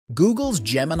Google's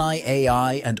Gemini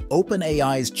AI and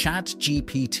OpenAI's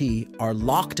ChatGPT are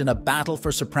locked in a battle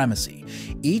for supremacy,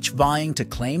 each vying to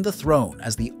claim the throne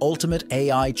as the ultimate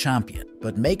AI champion.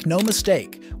 But make no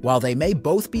mistake, while they may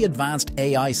both be advanced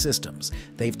AI systems,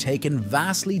 they've taken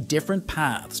vastly different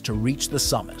paths to reach the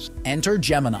summit. Enter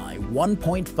Gemini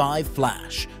 1.5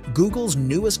 Flash, Google's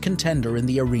newest contender in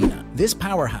the arena. This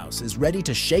powerhouse is ready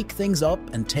to shake things up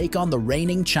and take on the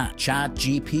reigning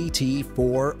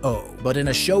ChatGPT-4o. But in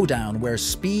a showdown where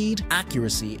speed,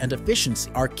 accuracy, and efficiency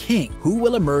are king, who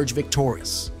will emerge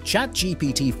victorious?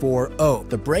 ChatGPT-4o,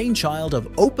 the brainchild of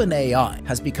OpenAI,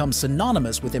 has become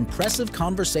synonymous with impressive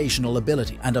conversational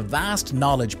ability and a vast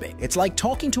knowledge base. It's like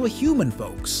talking to a human,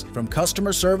 folks. From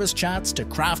customer service chats to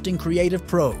crafting creative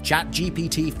prose,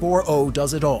 ChatGPT-4o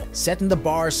does it all, setting the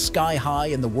bar sky high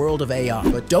in the world of AI.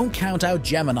 But don't count out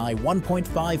Gemini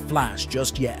 1.5 Flash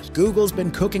just yet. Google's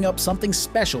been cooking up something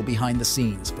special behind the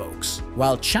scenes, folks.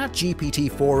 While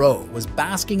ChatGPT-4o was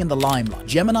basking in the limelight,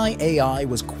 Gemini AI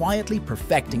was quietly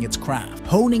perfecting its craft,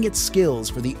 honing its skills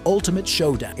for the ultimate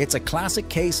showdown. It's a classic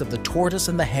case of the tortoise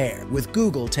and the hare, with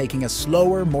Google taking a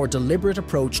slower, more deliberate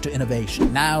approach to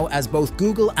innovation. Now, as both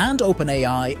Google and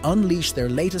OpenAI unleash their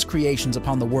latest creations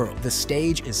upon the world, the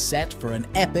stage is set for an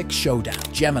epic showdown.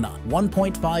 Gemini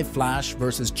 1.5 Flash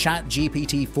versus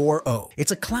ChatGPT-4o.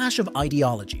 It's a clash of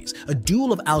ideologies, a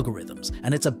duel of algorithms,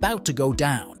 and it's about to go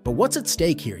down. But what's at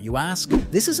stake here, you ask?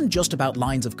 This isn't just about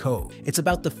lines of code. It's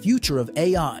about the future of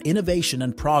AI, innovation,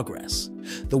 and progress.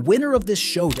 The winner of this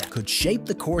showdown could shape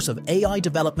the course of AI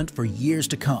development for years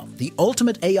to come. The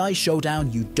ultimate AI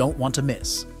showdown you don't want to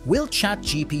miss. Will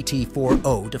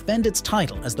ChatGPT-4o defend its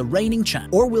title as the reigning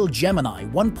champ, or will Gemini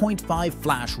 1.5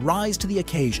 Flash rise to the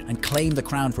occasion and claim the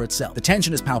crown for itself? The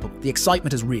tension is palpable, the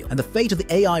excitement is real, and the fate of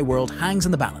the AI world hangs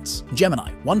in the balance.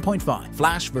 Gemini 1.5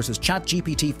 Flash versus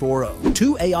ChatGPT-4o.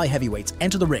 Two AI heavyweights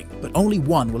enter the ring, but only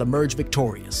one will emerge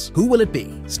victorious. Who will it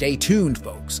be? Stay tuned,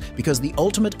 folks, because the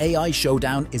ultimate AI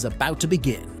showdown is about to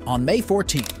begin. On May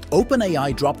 14th,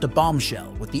 OpenAI dropped a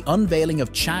bombshell with the unveiling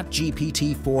of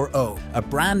ChatGPT-4o, a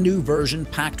brand new version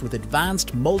packed with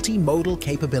advanced multimodal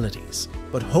capabilities.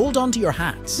 But hold on to your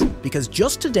hats, because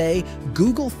just today,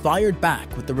 Google fired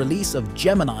back with the release of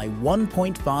Gemini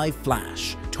 1.5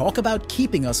 Flash. Talk about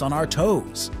keeping us on our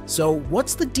toes. So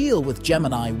what's the deal with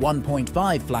Gemini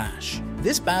 1.5 Flash?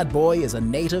 This bad boy is a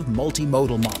native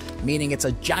multimodal model, meaning it's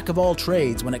a jack of all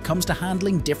trades when it comes to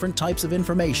handling different types of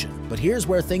information. But here's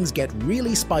where things get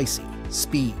really spicy.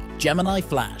 Speed. Gemini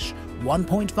Flash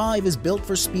 1.5 is built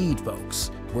for speed,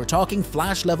 folks. We're talking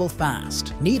Flash level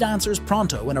fast. Need answers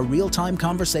pronto in a real-time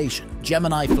conversation.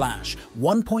 Gemini Flash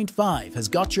 1.5 has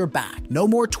got your back. No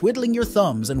more twiddling your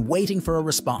thumbs and waiting for a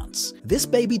response. This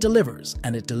baby delivers,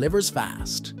 and it delivers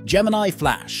fast. Gemini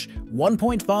Flash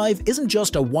 1.5 isn't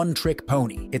just a one-trick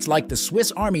pony. It's like the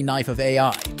Swiss Army knife of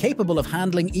AI, capable of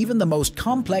handling even the most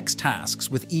complex tasks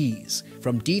with ease.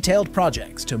 From detailed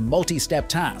projects to multi-step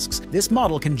tasks, this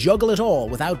model can juggle it all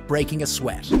without breaking a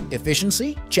sweat.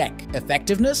 Efficiency? Check.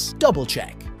 Effectiveness? Double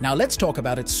check. Now let's talk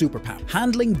about its superpower.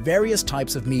 Handling various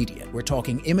types of media. We're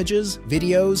talking images,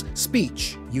 videos,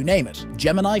 speech, you name it.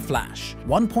 Gemini Flash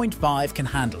 1.5 can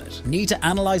handle it. Need to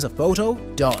analyze a photo?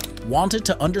 Done. Want it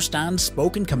to understand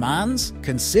spoken commands?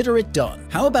 Consider it done.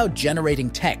 How about generating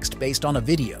text based on a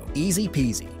video? Easy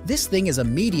peasy. This thing is a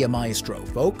media maestro,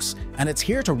 folks, and it's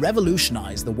here to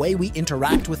revolutionize the way we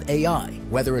interact with AI.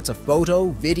 Whether it's a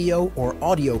photo, video, or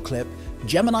audio clip,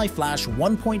 Gemini Flash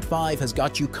 1.5 has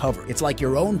got you covered. It's like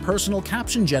your own personal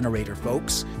caption generator,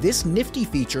 folks. This nifty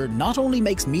feature not only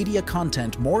makes media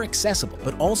content more accessible,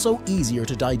 but also easier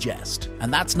to digest.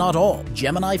 And that's not all.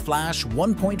 Gemini Flash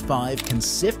 1.5 can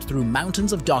sift through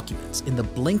mountains of documents in the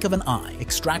blink of an eye,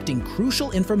 extracting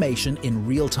crucial information in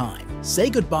real time. Say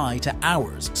goodbye to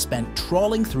hours spent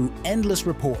trawling through endless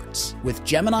reports. With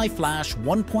Gemini Flash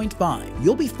 1.5,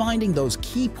 you'll be finding those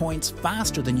key points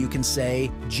faster than you can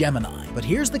say Gemini. But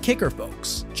here's the kicker,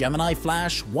 folks. Gemini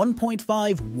Flash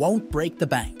 1.5 won't break the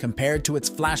bank. Compared to its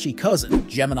flashy cousin,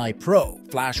 Gemini Pro,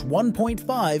 Flash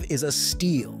 1.5 is a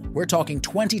steal. We're talking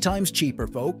 20 times cheaper,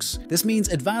 folks. This means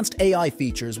advanced AI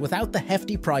features without the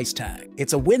hefty price tag.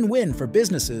 It's a win-win for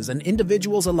businesses and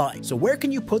individuals alike. So where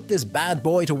can you put this bad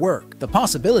boy to work? The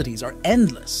possibilities are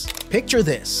endless. Picture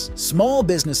this: small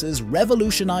businesses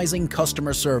revolutionizing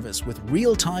customer service with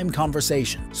real-time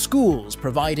conversation, schools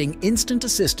providing instant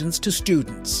assistance to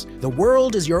students. The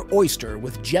world is your oyster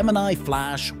with Gemini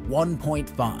Flash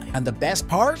 1.5. And the best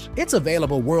part? It's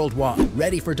available worldwide,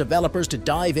 ready for developers to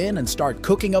dive in and start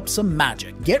cooking up some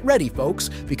magic. Get ready, folks,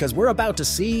 because we're about to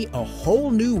see a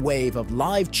whole new wave of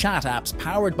live chat apps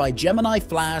powered by Gemini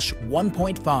Flash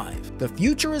 1.5. The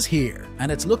future is here, and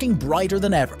it's looking brighter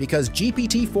than ever because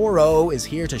GPT-4o is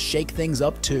here to shake things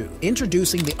up too.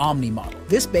 Introducing the Omni model.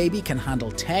 This baby can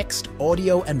handle text,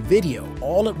 audio, and video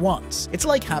all at once. It's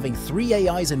like having 3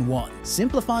 AIs in one,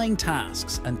 simplifying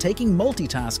tasks and taking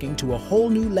multitasking to a whole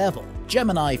new level.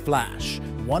 Gemini Flash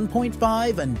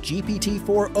 1.5 and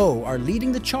GPT-4o are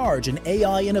leading the charge in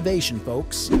AI innovation,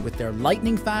 folks. With their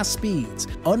lightning-fast speeds,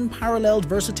 unparalleled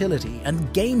versatility,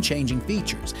 and game-changing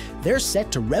features, they're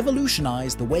set to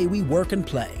revolutionize the way we work and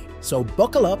play. So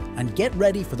buckle up and get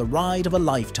ready for the ride of a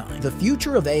lifetime. The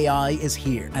future of AI is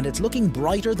here, and it's looking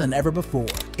brighter than ever before.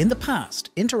 In the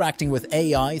past, interacting with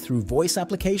AI through voice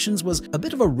applications was a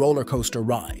bit of a roller coaster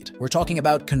ride. We're talking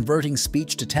about converting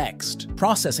speech to text,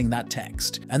 processing that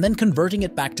text, and then converting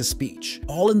it back to speech,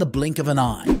 all in the blink of an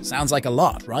eye. Sounds like a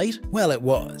lot, right? Well, it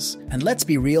was. And let's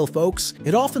be real, folks,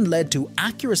 it often led to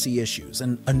accuracy issues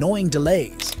and annoying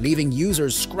delays, leaving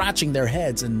users scratching their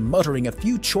heads and muttering a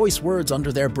few choice words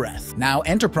under their breath. Now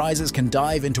enterprises can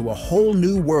dive into a whole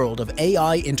new world of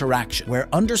AI interaction where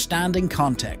understanding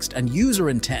context and user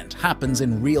intent happens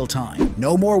in real time.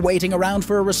 No more waiting around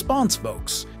for a response,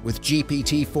 folks. With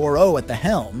GPT-4o at the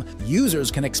helm,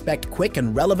 users can expect quick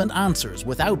and relevant answers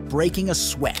without breaking a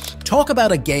sweat. Talk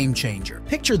about a game changer.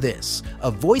 Picture this: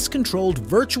 a voice-controlled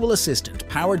virtual assistant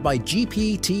powered by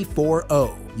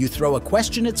GPT-4o. You throw a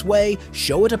question its way,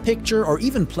 show it a picture, or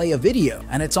even play a video,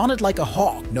 and it's on it like a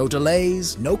hawk. No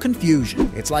delays, no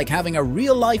confusion. It's like having a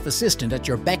real-life assistant at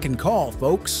your beck and call,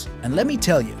 folks. And let me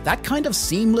tell you, that kind of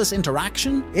seamless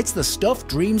interaction, it's the stuff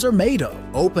dreams are made of.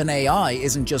 OpenAI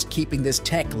isn't just keeping this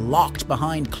tech locked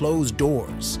behind closed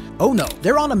doors. Oh no,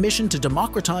 they're on a mission to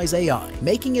democratize AI,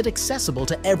 making it accessible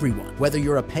to everyone, whether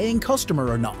you're a paying customer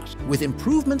or not. With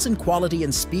improvements in quality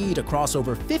and speed across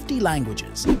over 50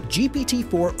 languages,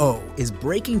 GPT-4o is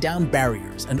breaking down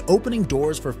barriers and opening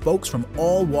doors for folks from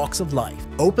all walks of life.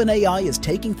 OpenAI is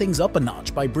taking things up a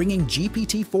notch by bringing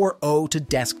GPT-4o to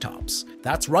desktops.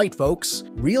 That's right, folks.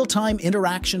 Real-time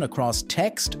interaction across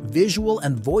text, visual,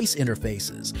 and voice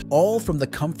interfaces, all from the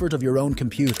comfort of your own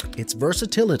computer. It's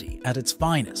versatility at its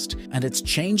finest, and it's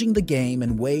changing the game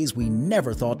in ways we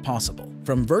never thought possible.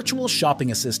 From virtual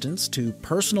shopping assistants to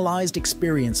personalized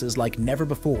experiences like never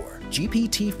before,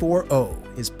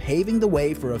 GPT-4o is paving the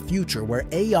way for a future where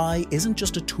AI isn't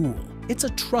just a tool. It's a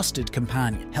trusted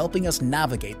companion, helping us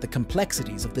navigate the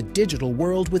complexities of the digital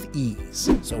world with ease.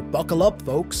 So buckle up,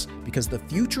 folks, because the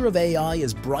future of AI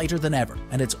is brighter than ever,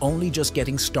 and it's only just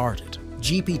getting started.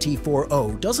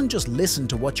 GPT-4o doesn't just listen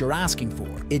to what you're asking for.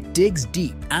 It digs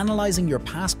deep, analyzing your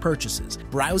past purchases,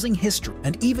 browsing history,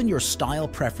 and even your style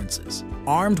preferences.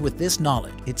 Armed with this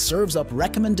knowledge, it serves up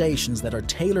recommendations that are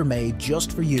tailor-made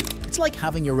just for you. It's like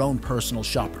having your own personal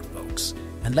shopper, folks.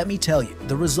 And let me tell you,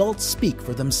 the results speak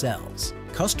for themselves.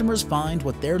 Customers find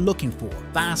what they're looking for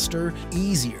faster,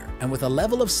 easier, and with a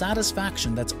level of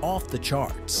satisfaction that's off the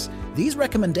charts. These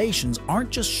recommendations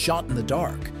aren't just shot in the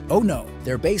dark. Oh no,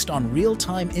 they're based on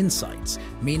real-time insights,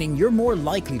 meaning you're more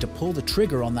likely to pull the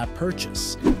trigger on that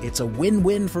purchase. It's a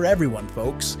win-win for everyone,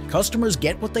 folks. Customers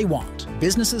get what they want,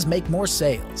 businesses make more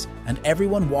sales, and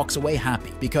everyone walks away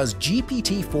happy because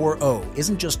GPT-4o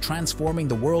isn't just transforming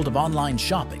the world of online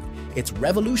shopping, it's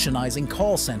revolutionizing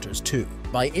call centers too.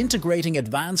 By integrating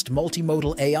advanced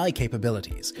multimodal AI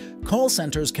capabilities, call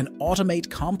centers can automate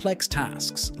complex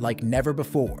tasks like never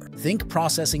before. Think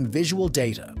processing visual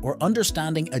data or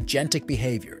understanding agentic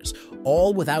behaviors,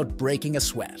 all without breaking a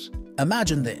sweat.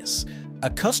 Imagine this: a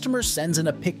customer sends in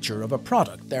a picture of a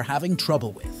product they're having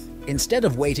trouble with. Instead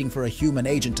of waiting for a human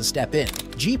agent to step in,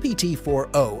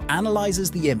 GPT-4o analyzes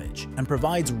the image and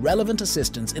provides relevant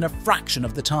assistance in a fraction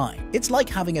of the time. It's like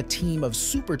having a team of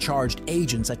supercharged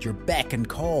agents at your beck and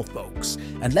call, folks.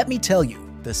 And let me tell you,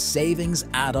 the savings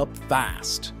add up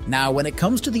fast. Now, when it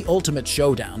comes to the ultimate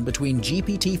showdown between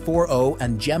GPT-4o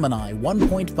and Gemini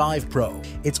 1.5 Pro,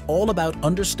 it's all about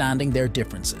understanding their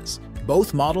differences.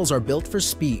 Both models are built for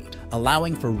speed,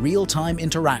 allowing for real-time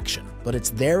interaction, but it's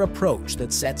their approach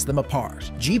that sets them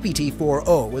apart.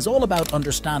 GPT-4o is all about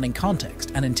understanding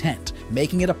context and intent,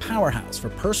 making it a powerhouse for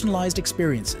personalized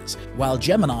experiences, while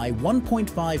Gemini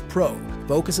 1.5 Pro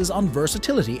focuses on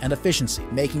versatility and efficiency,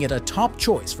 making it a top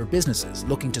choice for businesses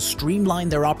looking to streamline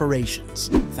their operations.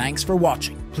 Thanks for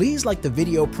watching. Please like the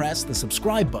video, press the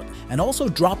subscribe button, and also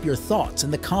drop your thoughts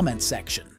in the comments section.